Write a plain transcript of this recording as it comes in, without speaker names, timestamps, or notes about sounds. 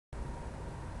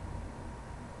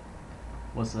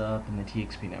What's up in the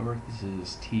TXP network? This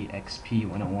is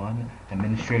TXP-101,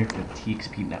 administrator for the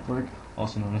TXP network,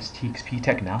 also known as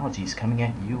TXP-Technologies, coming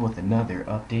at you with another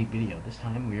update video. This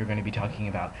time we are going to be talking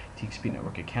about TXP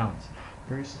network accounts.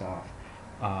 First off,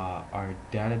 our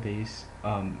database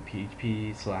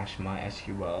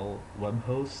PHP/MySQL web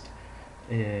host,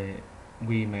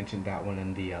 we mentioned that one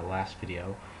in the last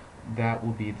video. That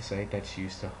will be the site that's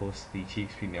used to host the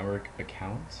TXP network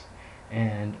accounts,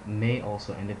 and may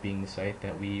also end up being the site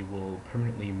that we will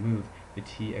permanently move the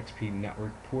TXP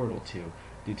network portal to,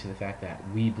 due to the fact that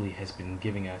Weebly has been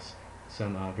giving us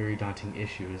some very daunting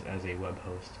issues as a web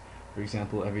host. For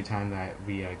example, every time that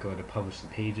we go to publish the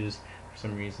pages, for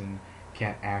some reason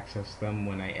can't access them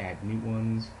when I add new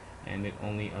ones, and it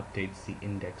only updates the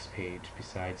index page.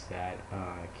 Besides that,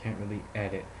 can't really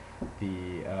edit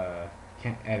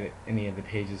can't edit any of the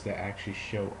pages that actually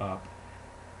show up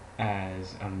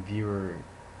as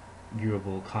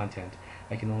viewable content.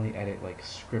 I can only edit like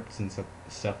scripts and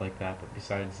stuff like that, but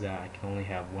besides that I can only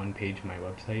have one page on my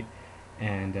website,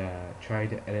 and try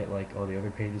to edit like all the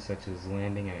other pages such as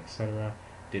landing and etc.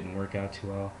 Didn't work out too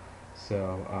well.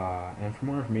 So and for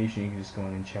more information you can just go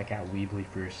in and check out Weebly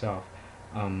for yourself.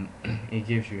 It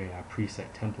gives you a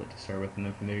preset template to start with, and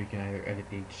then from there you can either edit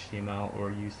the HTML or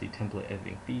use the template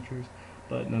editing features,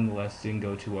 but nonetheless didn't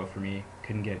go too well for me,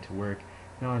 couldn't get it to work.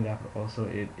 Not only that, but also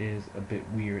it is a bit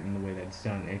weird in the way that it's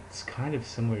done. It's kind of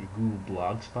similar to Google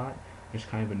Blogspot, which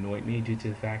kind of annoyed me due to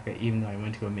the fact that even though I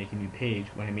went to go make a new page,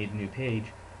 when I made a new page,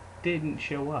 it didn't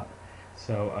show up.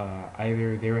 So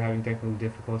either they were having technical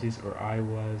difficulties or I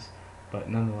was, but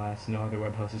nonetheless no other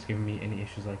web host has given me any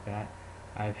issues like that.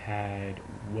 I've had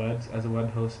Webs as a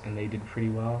web host and they did pretty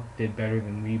well, did better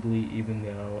than Weebly, even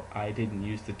though I didn't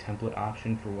use the template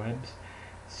option for Webs.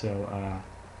 So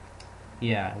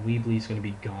yeah, Weebly is going to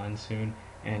be gone soon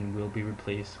and will be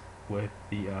replaced with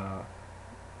the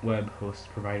web host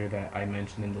provider that I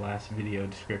mentioned in the last video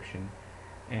description.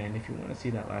 And if you want to see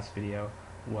that last video,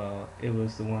 well, it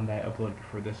was the one that I uploaded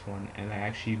before this one, and I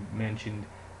actually mentioned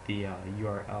the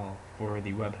URL for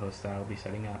the web host that I'll be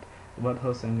setting up. The web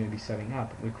host that I'm going to be setting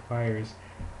up requires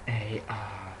a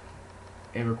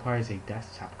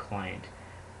desktop client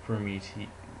for me to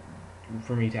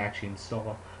actually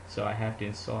install. So I have to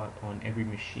install it on every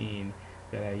machine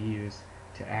that I use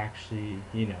to actually,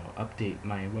 update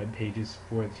my web pages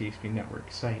for the TXP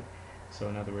network site. So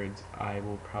in other words, I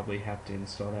will probably have to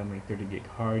install that on my 30 gig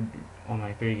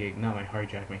not my hard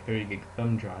drive, my 30 gig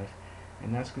thumb drive,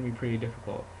 and that's going to be pretty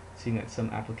difficult, seeing that some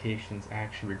applications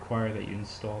actually require that you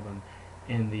install them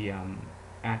in the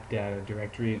app data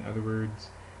directory. In other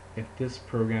words, if this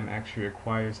program actually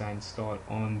requires I install it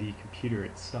on the computer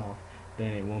itself,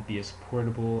 then it won't be as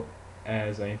portable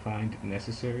as I find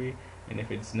necessary, and if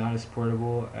it's not as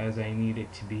portable as I need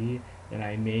it to be, then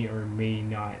I may or may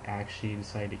not actually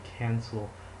decide to cancel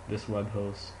this web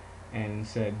host and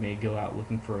instead may go out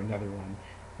looking for another one.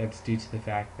 That's due to the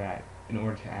fact that in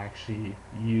order to actually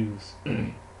use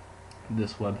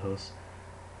this web host,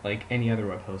 like any other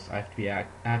web host, I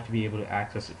have to be able to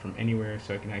access it from anywhere,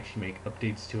 so I can actually make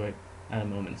updates to it at a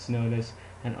moment's notice,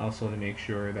 and also to make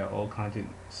sure that all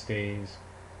content stays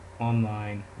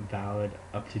online, valid,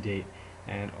 up to date,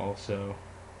 and also,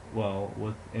 well,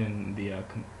 within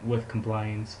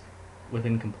compliance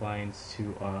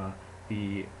to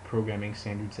the programming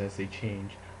standards as they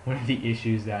change. One of the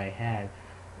issues that I had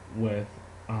with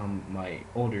my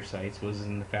older sites was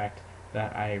in the fact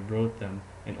that I wrote them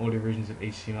in older versions of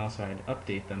HTML, so I had to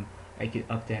update them. I could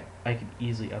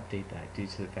easily update that due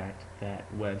to the fact that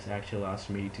Webs actually allows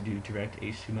for me to do direct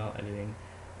HTML editing,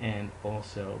 and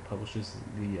also publishes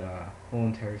the whole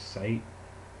entire site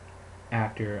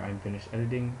after I'm finished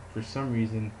editing. For some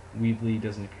reason, Weebly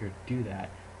doesn't appear to do that,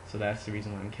 so that's the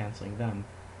reason why I'm canceling them.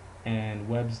 And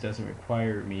Webs doesn't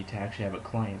require me to actually have a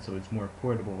client, so it's more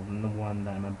portable than the one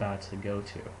that I'm about to go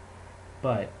to.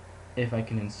 But if I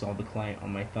can install the client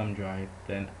on my thumb drive,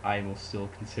 then I will still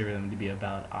consider them to be a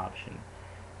valid option.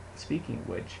 Speaking of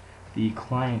which, the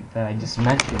client that I just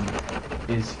mentioned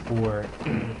is for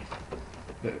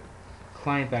the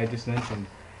client that I just mentioned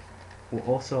will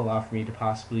also allow for me to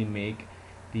possibly make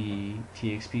the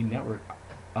TXP network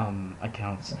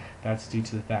accounts. That's due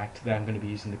to the fact that I'm going to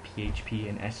be using the PHP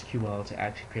and SQL to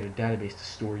actually create a database to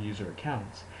store user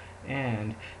accounts.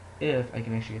 And if I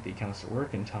can actually get the accounts to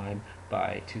work in time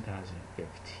by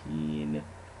 2015,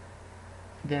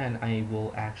 then I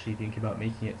will actually think about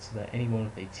making it so that anyone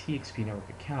with a TXP network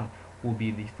account will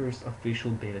be the first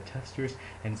official beta testers,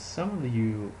 and some of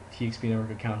you TXP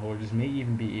Network account holders may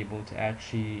even be able to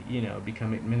actually,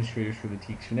 become administrators for the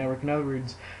TXP Network. In other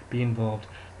words, be involved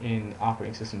in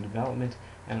operating system development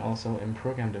and also in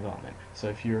program development. So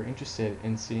if you're interested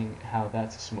in seeing how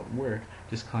that system would work,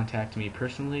 just contact me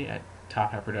personally at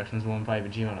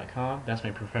tophatproductions15@gmail.com. That's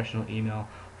my professional email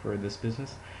for this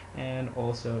business. And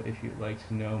also, if you'd like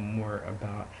to know more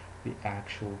about the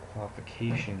actual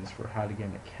qualifications for how to get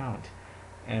an account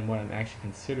and what I'm actually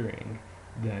considering,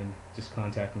 then just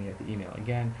contact me at the email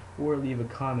again, or leave a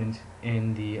comment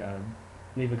underneath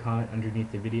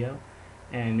the video,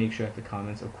 and make sure that the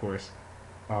comments, of course,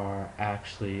 are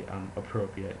actually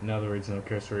appropriate. In other words, no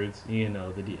curse words. You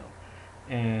know the deal.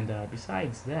 And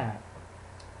besides that,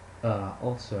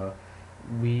 also,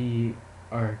 we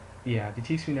are the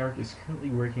TXP Network is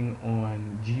currently working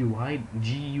on GUI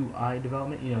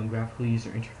development, graphical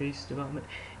user interface development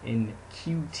in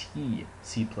Qt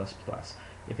C++.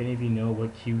 If any of you know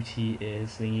what Qt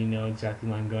is, then you know exactly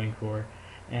what I'm going for.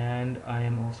 And I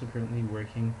am also currently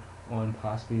working on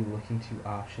possibly looking to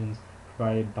options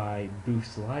provided by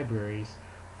Boost libraries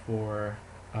for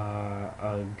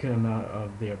a good amount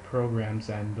of their programs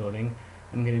I'm building.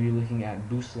 I'm going to be looking at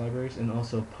Boost libraries and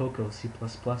also Poco C++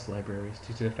 libraries,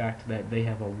 due to the fact that they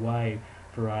have a wide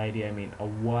variety, a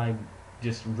wide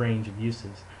just range of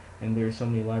uses. And there are so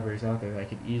many libraries out there that I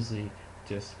could easily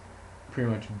just pretty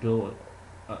much build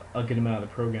a good amount of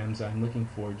the programs I'm looking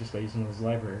for just by using those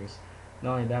libraries.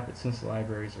 Not only that, but since the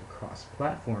libraries are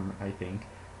cross-platform, I think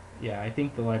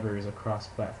the libraries are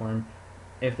cross-platform.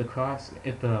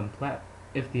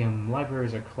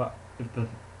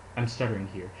 I'm stuttering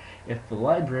here. If the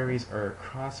libraries are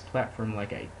cross-platform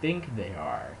like I think they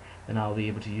are, then I'll be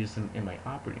able to use them in my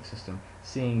operating system,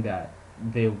 seeing that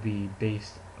it'll be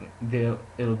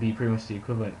pretty much the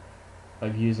equivalent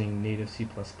of using native C++.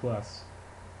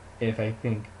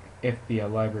 If the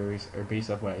libraries are based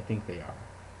off what I think they are,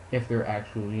 if they're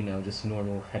actual, just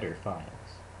normal header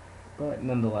files. But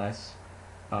nonetheless,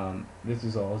 this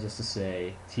is all just to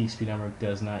say TXP Network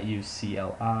does not use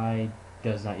CLI,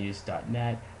 does not use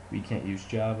 .NET. We can't use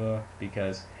Java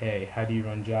because, hey, how do you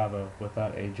run Java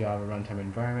without a Java runtime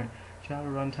environment? Java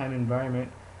runtime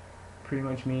environment pretty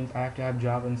much means I have to have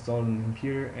Java installed on the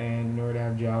computer, and in order to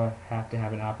have Java, I have to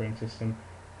have an operating system,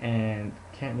 and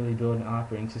can't really build an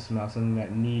operating system out of something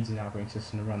that needs an operating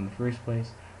system to run in the first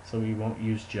place, so we won't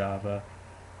use Java.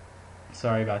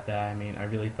 Sorry about that. I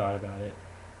really thought about it.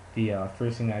 The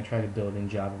first thing I tried to build in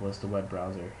Java was the web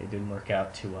browser. It didn't work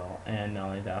out too well, and not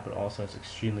only that, but also it's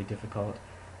extremely difficult,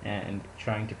 and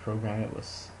trying to program it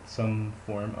with some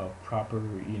form of proper,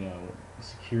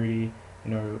 security.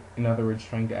 In other words,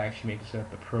 trying to actually make sure that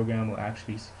the program will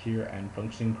actually be secure and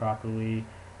functioning properly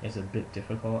is a bit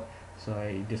difficult, so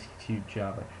I discontinued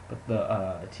Java. But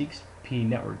the TXP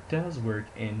network does work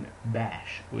in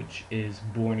Bash, which is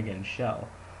born-again shell.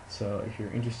 So if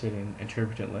you're interested in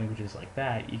interpretant languages like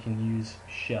that, you can use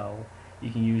shell.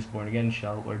 You can use born-again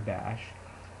shell or Bash.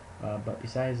 But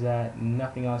besides that,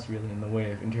 nothing else really in the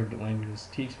way of interpreted languages.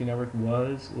 TXP Network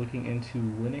was looking into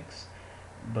Linux,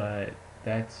 but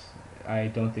I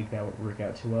don't think that would work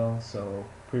out too well, so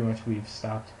pretty much we've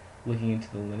stopped looking into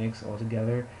the Linux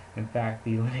altogether. In fact,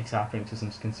 the Linux operating system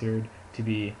is considered to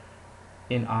be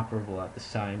inoperable at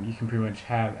this time. You can pretty much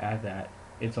have at that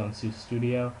its own SUSE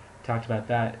Studio. Talked about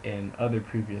that in other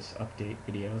previous update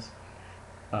videos.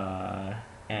 Well,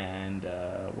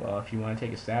 if you want to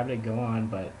take a stab at it, go on,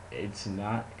 but it's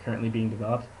not currently being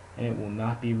developed, and it will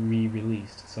not be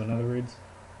re-released. So in other words,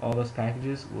 all those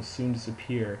packages will soon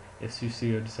disappear if SUSE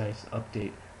Studio decides to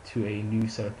update to a new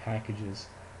set of packages,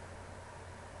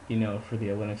 for the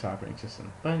Linux operating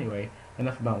system. But anyway,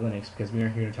 enough about Linux, because we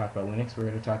aren't here to talk about Linux. We're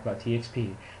here to talk about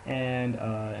TXP. And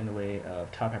in the way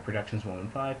of Top Hat Productions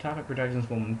 115, Top Hat Productions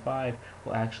 115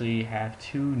 will actually have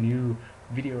 2 new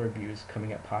video reviews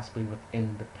coming up, possibly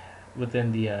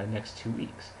within the next 2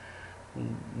 weeks.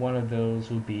 One of those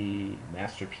will be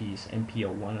Masterpiece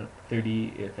MPO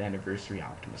 130th Anniversary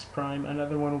Optimus Prime.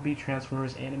 Another one will be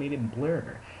Transformers Animated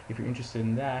Blur. If you're interested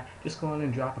in that, just go on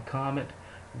and drop a comment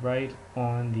right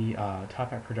on the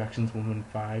Top Hat Productions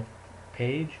 115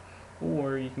 page,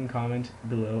 or you can comment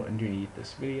below underneath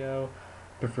this video.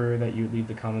 Prefer that you leave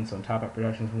the comments on Top Hat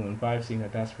Productions 115, seeing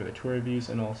that that's for the tour reviews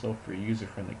and also for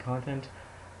user-friendly content.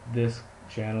 This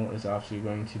channel is obviously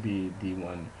going to be the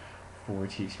one for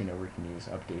TXP Network news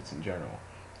updates in general.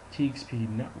 TXP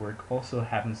Network also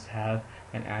happens to have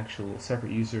an actual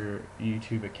separate user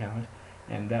YouTube account,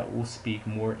 and that will speak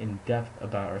more in depth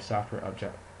about our software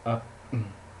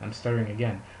I'm stuttering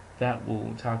again. That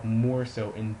will talk more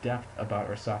so in depth about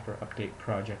our software update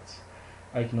projects.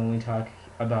 I can only talk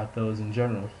about those in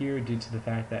general here due to the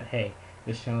fact that, hey,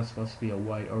 this channel is supposed to be a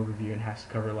wide overview and has to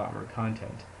cover a lot more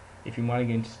content. If you want to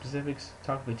get into specifics,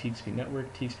 talk about TXP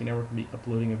Network. TXP Network will be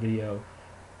uploading a video,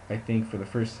 I think, for the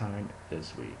first time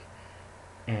this week.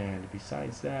 And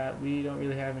besides that, we don't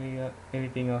really have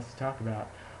anything else to talk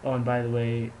about. Oh, and by the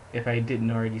way, if I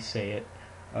didn't already say it,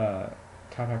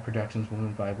 Top Hat Productions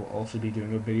Woman Vibe will also be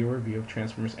doing a video review of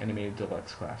Transformers Animated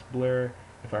Deluxe Class Blur.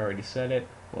 If I already said it,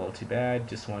 well, too bad.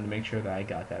 Just wanted to make sure that I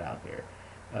got that out there.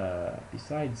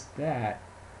 Besides that,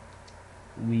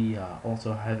 we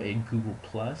also have a Google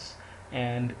Plus,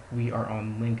 and we are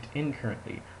on LinkedIn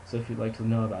currently. So if you'd like to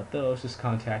know about those, just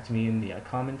contact me in the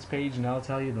comments page, and I'll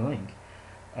tell you the link.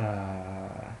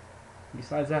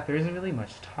 Besides that, there isn't really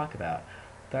much to talk about.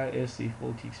 That is the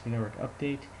full TXP Network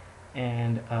update.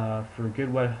 And for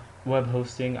good web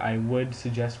hosting, I would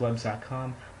suggest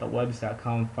webs.com, but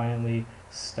webs.com finally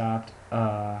stopped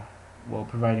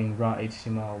providing raw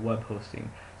HTML web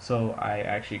hosting. So I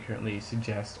actually currently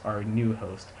suggest our new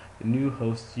host. The new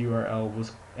host URL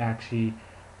was actually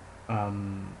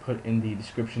put in the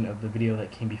description of the video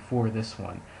that came before this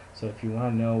one. So if you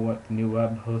want to know what the new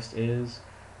web host is,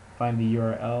 find the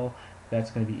URL.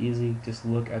 That's going to be easy. Just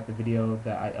look at the video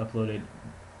that I uploaded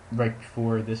right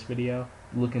before this video.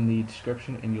 Look in the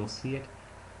description and you'll see it.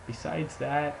 Besides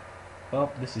that,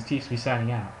 well, this is TXP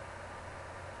signing out.